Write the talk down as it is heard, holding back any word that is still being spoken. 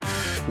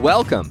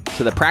Welcome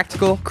to the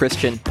Practical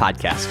Christian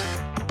Podcast.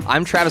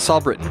 I'm Travis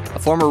Albritton, a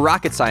former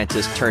rocket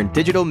scientist turned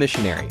digital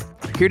missionary,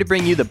 here to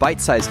bring you the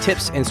bite-sized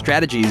tips and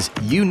strategies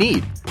you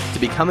need to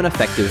become an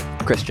effective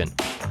Christian.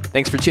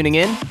 Thanks for tuning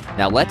in.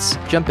 Now let's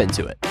jump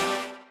into it.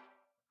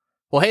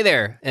 Well, hey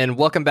there, and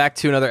welcome back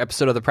to another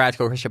episode of the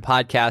Practical Christian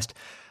Podcast.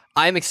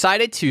 I'm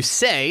excited to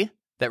say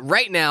that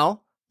right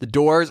now, the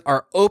doors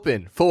are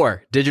open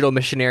for Digital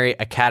Missionary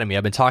Academy.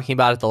 I've been talking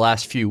about it the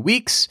last few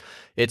weeks.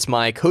 It's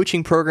my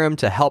coaching program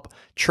to help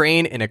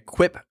train and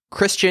equip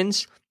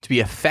Christians to be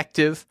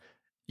effective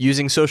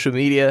using social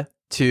media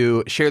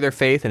to share their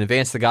faith and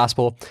advance the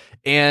gospel.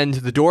 And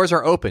the doors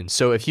are open.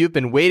 So if you've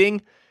been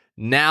waiting,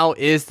 now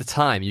is the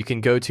time. You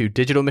can go to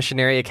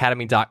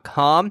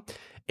digitalmissionaryacademy.com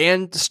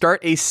and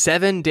start a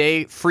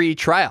 7-day free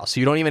trial. So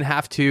you don't even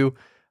have to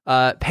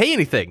pay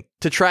anything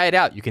to try it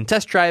out. You can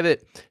test drive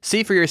it,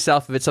 see for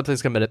yourself if it's something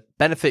that's going to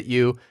benefit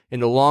you in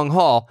the long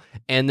haul.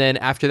 And then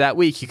after that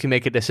week, you can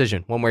make a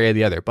decision one way or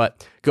the other.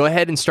 But go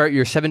ahead and start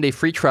your 7-day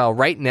free trial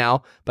right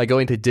now by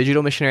going to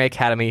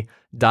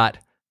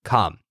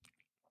digitalmissionaryacademy.com.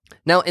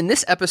 Now, in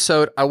this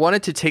episode, I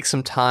wanted to take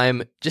some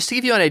time just to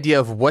give you an idea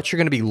of what you're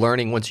going to be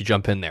learning once you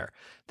jump in there.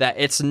 That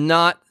I'm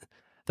not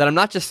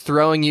just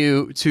throwing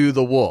you to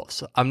the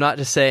wolves. I'm not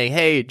just saying,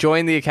 hey,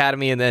 join the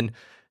academy and then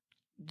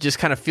just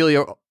kind of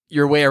feel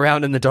your way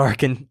around in the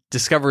dark and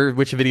discover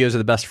which videos are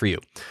the best for you.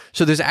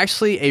 So there's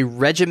actually a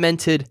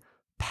regimented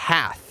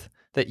path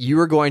that you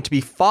are going to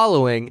be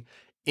following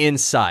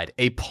inside,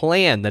 a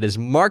plan that is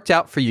marked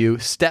out for you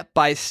step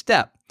by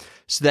step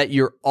so that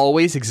you're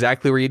always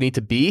exactly where you need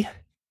to be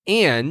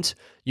and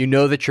you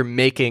know that you're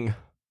making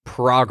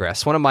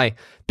progress. One of my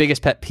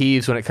biggest pet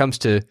peeves when it comes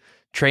to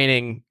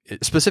training,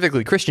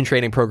 specifically Christian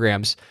training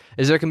programs,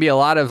 is there can be a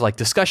lot of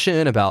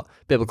discussion about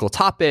biblical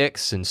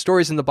topics and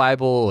stories in the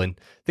Bible and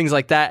things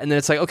like that. And then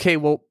it's like, okay,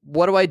 well,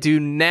 what do I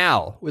do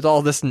now with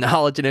all this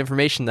knowledge and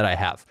information that I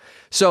have?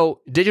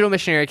 So Digital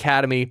Missionary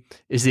Academy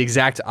is the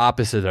exact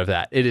opposite of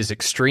that. It is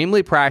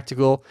extremely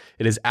practical.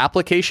 It is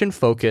application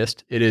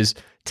focused. It is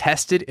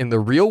tested in the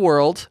real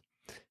world.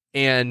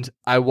 And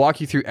I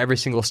walk you through every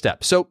single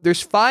step. So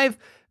there's 5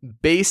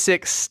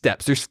 basic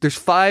steps. There's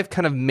 5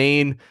 kind of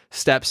main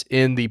steps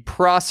in the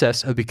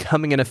process of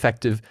becoming an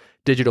effective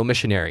digital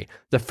missionary.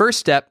 The first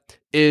step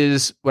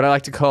is what I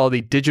like to call the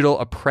digital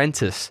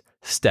apprentice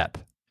step.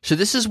 So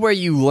this is where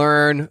you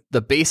learn the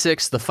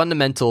basics, the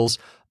fundamentals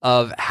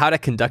of how to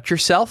conduct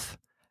yourself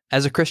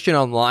as a Christian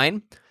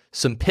online,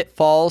 some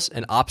pitfalls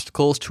and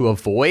obstacles to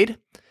avoid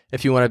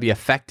if you want to be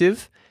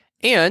effective,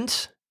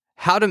 and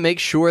how to make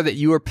sure that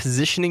you are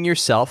positioning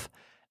yourself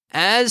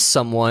as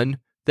someone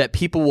that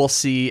people will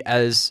see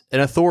as an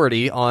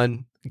authority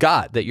on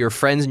God, that your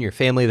friends and your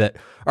family that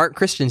aren't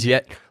Christians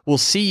yet will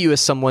see you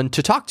as someone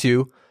to talk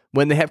to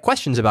when they have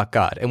questions about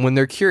God and when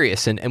they're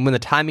curious and when the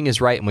timing is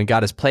right and when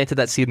God has planted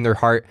that seed in their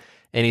heart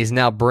and He's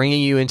now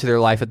bringing you into their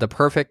life at the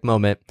perfect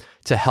moment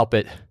to help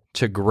it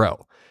to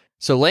grow.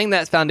 So laying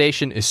that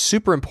foundation is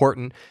super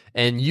important,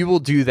 and you will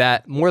do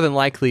that more than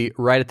likely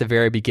right at the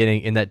very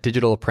beginning in that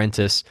digital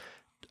apprentice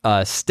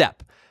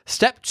step.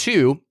 Step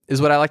 2 is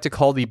what I like to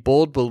call the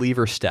bold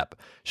believer step.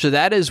 So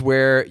that is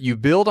where you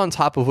build on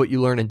top of what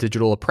you learn in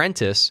Digital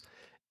Apprentice,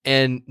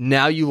 and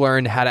now you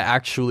learn how to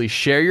actually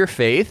share your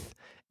faith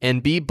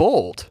and be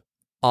bold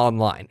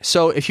online.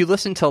 So if you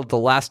listen to the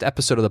last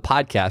episode of the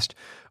podcast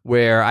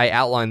where I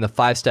outlined the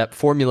 5-step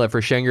formula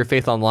for sharing your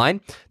faith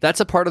online, that's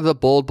a part of the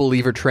bold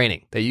believer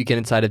training that you get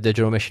inside of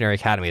Digital Missionary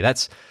Academy.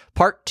 That's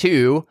part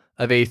 2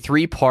 of a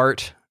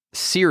 3-part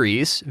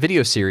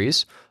video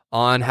series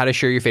on how to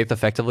share your faith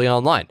effectively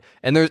online.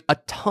 And there's a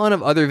ton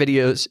of other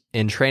videos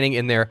and training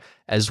in there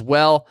as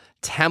well.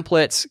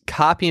 Templates,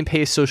 copy and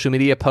paste social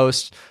media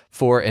posts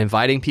for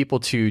inviting people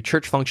to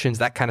church functions,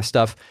 that kind of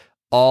stuff,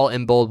 all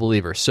in Bold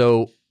Believer.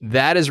 So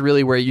that is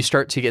really where you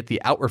start to get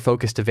the outward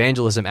focused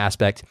evangelism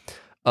aspect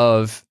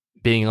of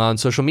being on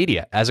social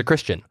media as a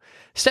Christian.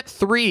 Step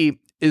 3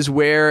 is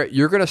where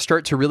you're going to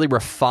start to really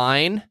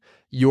refine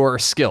your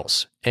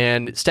skills.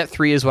 And step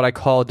 3 is what I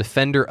call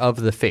defender of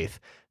the faith.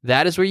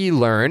 That is where you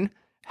learn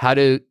how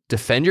to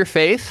defend your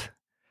faith,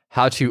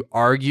 how to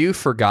argue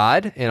for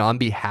God and on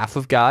behalf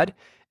of God,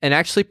 and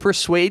actually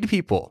persuade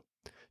people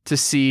to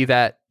see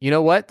that, you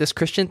know what, this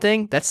Christian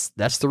thing, that's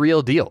the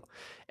real deal.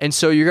 And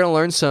so you're going to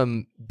learn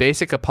some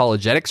basic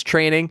apologetics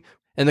training.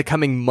 In the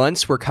coming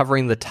months, we're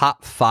covering the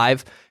top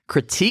 5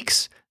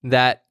 critiques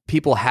that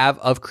people have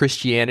of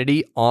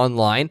Christianity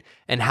online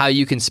and how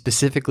you can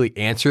specifically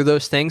answer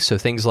those things. So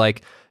things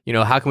like,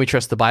 how can we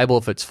trust the Bible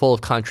if it's full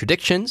of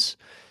contradictions?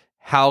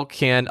 How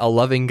can a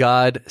loving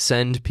God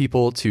send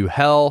people to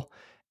hell?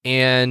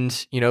 And,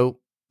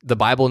 the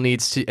Bible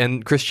needs to,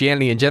 and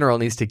Christianity in general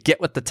needs to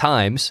get with the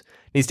times,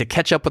 needs to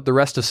catch up with the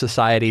rest of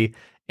society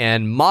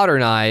and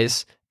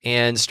modernize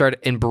and start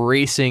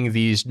embracing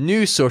these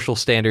new social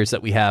standards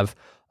that we have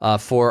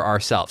for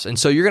ourselves. And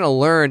so you're going to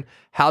learn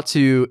how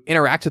to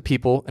interact with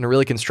people in a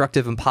really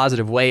constructive and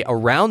positive way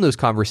around those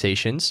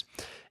conversations.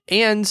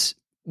 And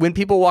when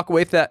people walk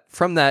away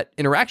from that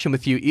interaction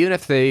with you, even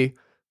if they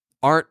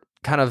aren't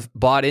kind of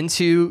bought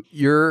into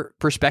your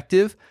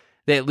perspective,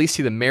 they at least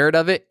see the merit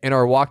of it and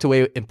are walked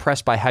away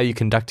impressed by how you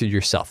conducted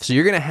yourself. So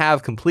you're going to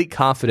have complete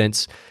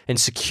confidence and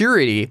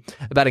security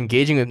about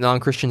engaging with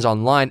non-Christians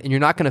online, and you're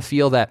not going to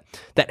feel that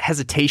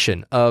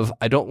hesitation of,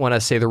 I don't want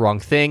to say the wrong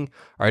thing,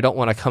 or I don't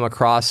want to come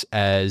across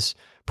as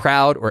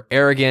proud or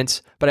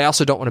arrogant, but I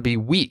also don't want to be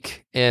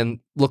weak and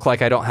look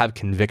like I don't have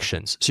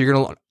convictions. So you're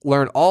going to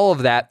learn all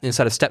of that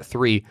inside of step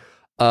 3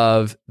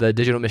 of the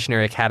Digital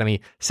Missionary Academy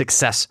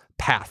success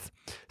path.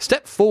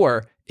 Step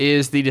 4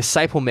 is the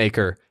disciple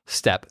maker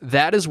step.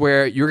 That is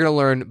where you're going to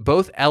learn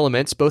both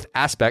elements, both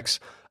aspects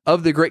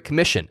of the Great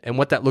Commission and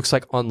what that looks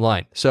like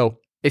online. So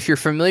if you're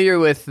familiar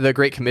with the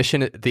Great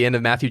Commission at the end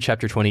of Matthew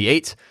chapter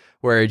 28,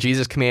 where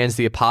Jesus commands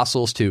the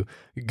apostles to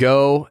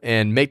go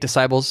and make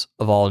disciples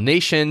of all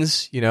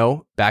nations,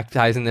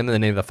 baptizing them in the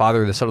name of the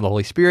Father, the Son, and the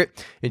Holy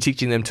Spirit, and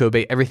teaching them to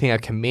obey everything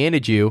I've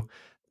commanded you,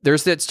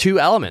 that's 2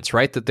 elements,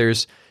 right?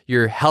 That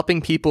you're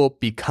helping people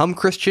become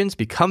Christians,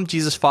 become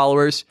Jesus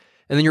followers,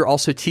 and then you're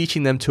also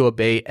teaching them to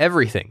obey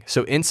everything.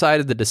 So inside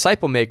of the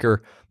Disciple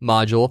Maker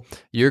module,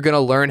 you're going to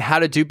learn how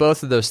to do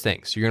both of those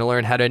things. You're going to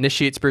learn how to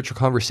initiate spiritual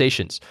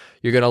conversations.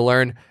 You're going to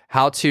learn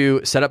how to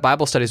set up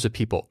Bible studies with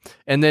people.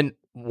 And then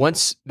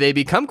once they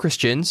become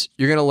Christians,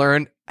 you're going to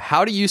learn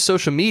how to use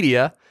social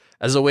media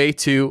as a way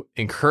to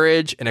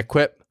encourage and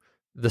equip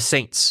the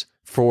saints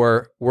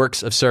for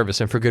works of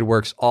service and for good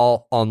works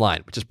all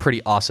online, which is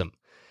pretty awesome.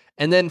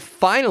 And then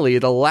finally,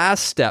 the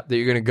last step that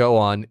you're going to go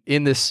on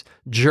in this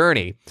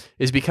journey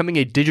is becoming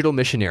a digital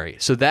missionary.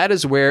 So that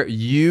is where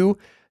you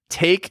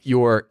take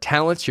your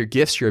talents, your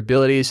gifts, your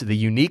abilities, the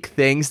unique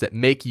things that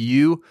make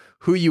you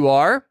who you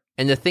are,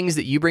 and the things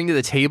that you bring to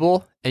the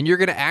table, and you're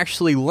going to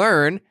actually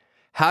learn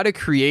how to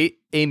create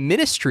a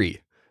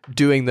ministry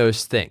doing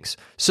those things.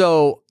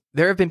 So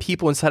there have been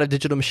people inside of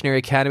Digital Missionary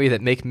Academy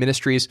that make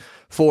ministries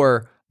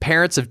for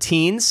parents of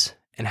teens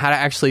and how to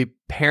actually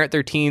parent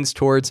their teens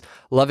towards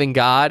loving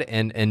God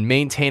and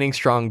maintaining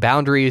strong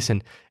boundaries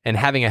and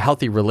having a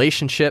healthy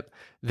relationship.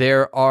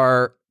 There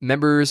are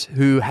members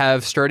who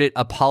have started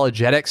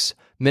apologetics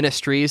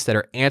ministries that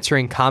are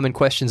answering common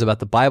questions about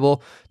the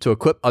Bible to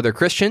equip other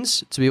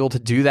Christians to be able to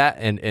do that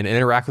and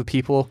interact with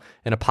people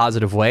in a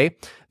positive way.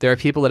 There are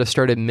people that have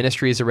started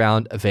ministries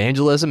around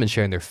evangelism and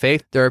sharing their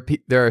faith. There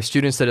are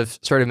students that have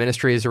started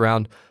ministries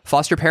around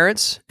foster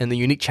parents and the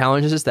unique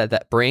challenges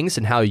that brings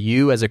and how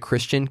you as a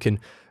Christian can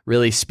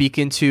really speak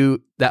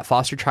into that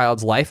foster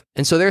child's life.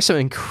 And so there's some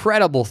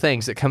incredible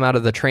things that come out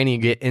of the training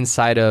you get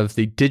inside of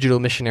the Digital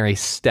Missionary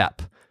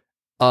step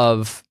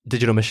of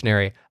Digital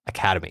Missionary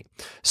Academy.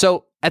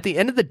 So at the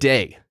end of the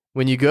day,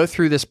 when you go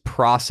through this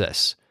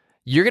process,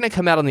 you're going to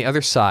come out on the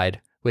other side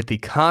with the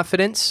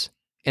confidence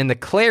and the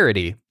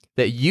clarity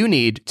that you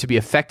need to be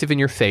effective in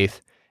your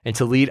faith and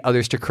to lead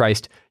others to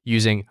Christ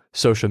using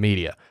social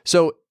media.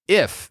 So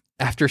if,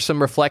 after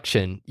some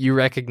reflection, you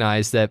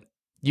recognize that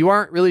you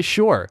aren't really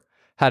sure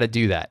how to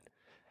do that,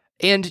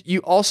 and you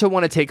also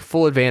want to take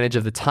full advantage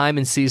of the time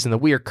and season that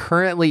we are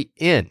currently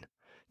in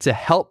to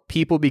help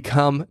people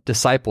become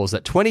disciples,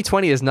 that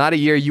 2020 is not a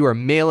year you are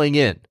mailing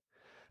in,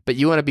 but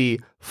you want to be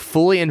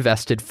fully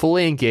invested,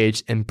 fully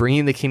engaged in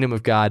bringing the kingdom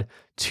of God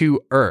to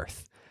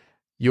earth,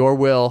 your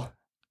will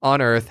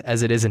on earth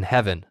as it is in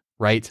heaven,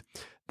 right?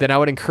 Then I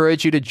would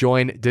encourage you to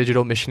join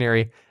Digital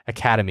Missionary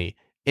Academy.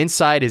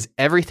 Inside is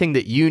everything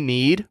that you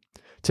need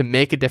to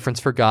make a difference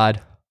for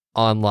God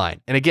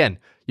online. And again,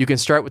 you can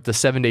start with the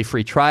 7-day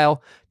free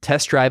trial,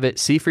 test drive it,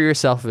 see for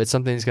yourself if it's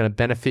something that's going to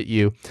benefit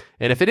you.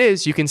 And if it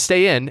is, you can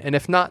stay in. And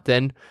if not,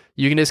 then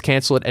you can just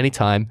cancel at any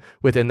time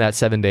within that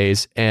 7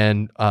 days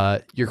and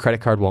your credit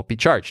card won't be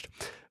charged.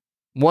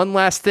 One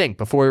last thing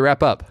before we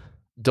wrap up.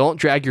 Don't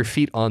drag your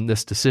feet on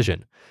this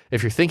decision.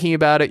 If you're thinking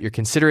about it, you're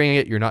considering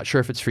it, you're not sure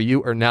if it's for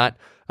you or not,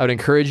 I would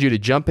encourage you to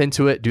jump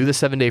into it, do the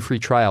 7-day free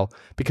trial,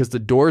 because the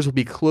doors will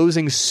be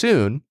closing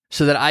soon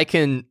so that I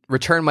can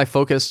return my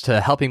focus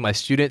to helping my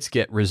students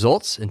get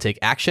results and take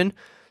action.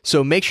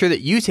 So make sure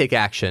that you take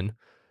action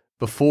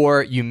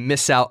before you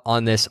miss out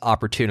on this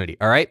opportunity.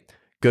 All right?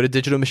 Go to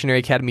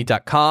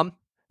digitalmissionaryacademy.com,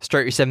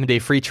 start your 7-day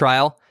free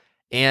trial,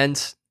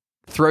 and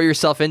throw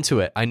yourself into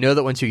it. I know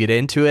that once you get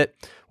into it,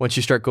 once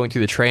you start going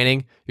through the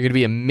training, you're going to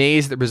be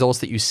amazed at the results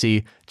that you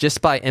see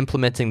just by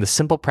implementing the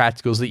simple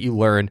practicals that you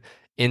learn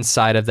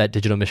inside of that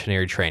digital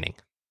missionary training.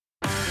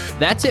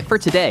 That's it for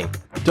today.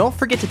 Don't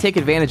forget to take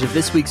advantage of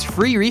this week's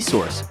free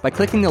resource by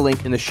clicking the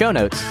link in the show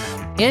notes,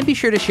 and be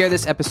sure to share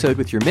this episode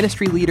with your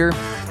ministry leader,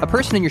 a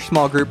person in your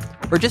small group,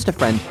 or just a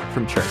friend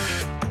from church.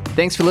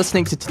 Thanks for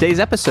listening to today's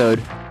episode,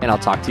 and I'll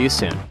talk to you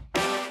soon.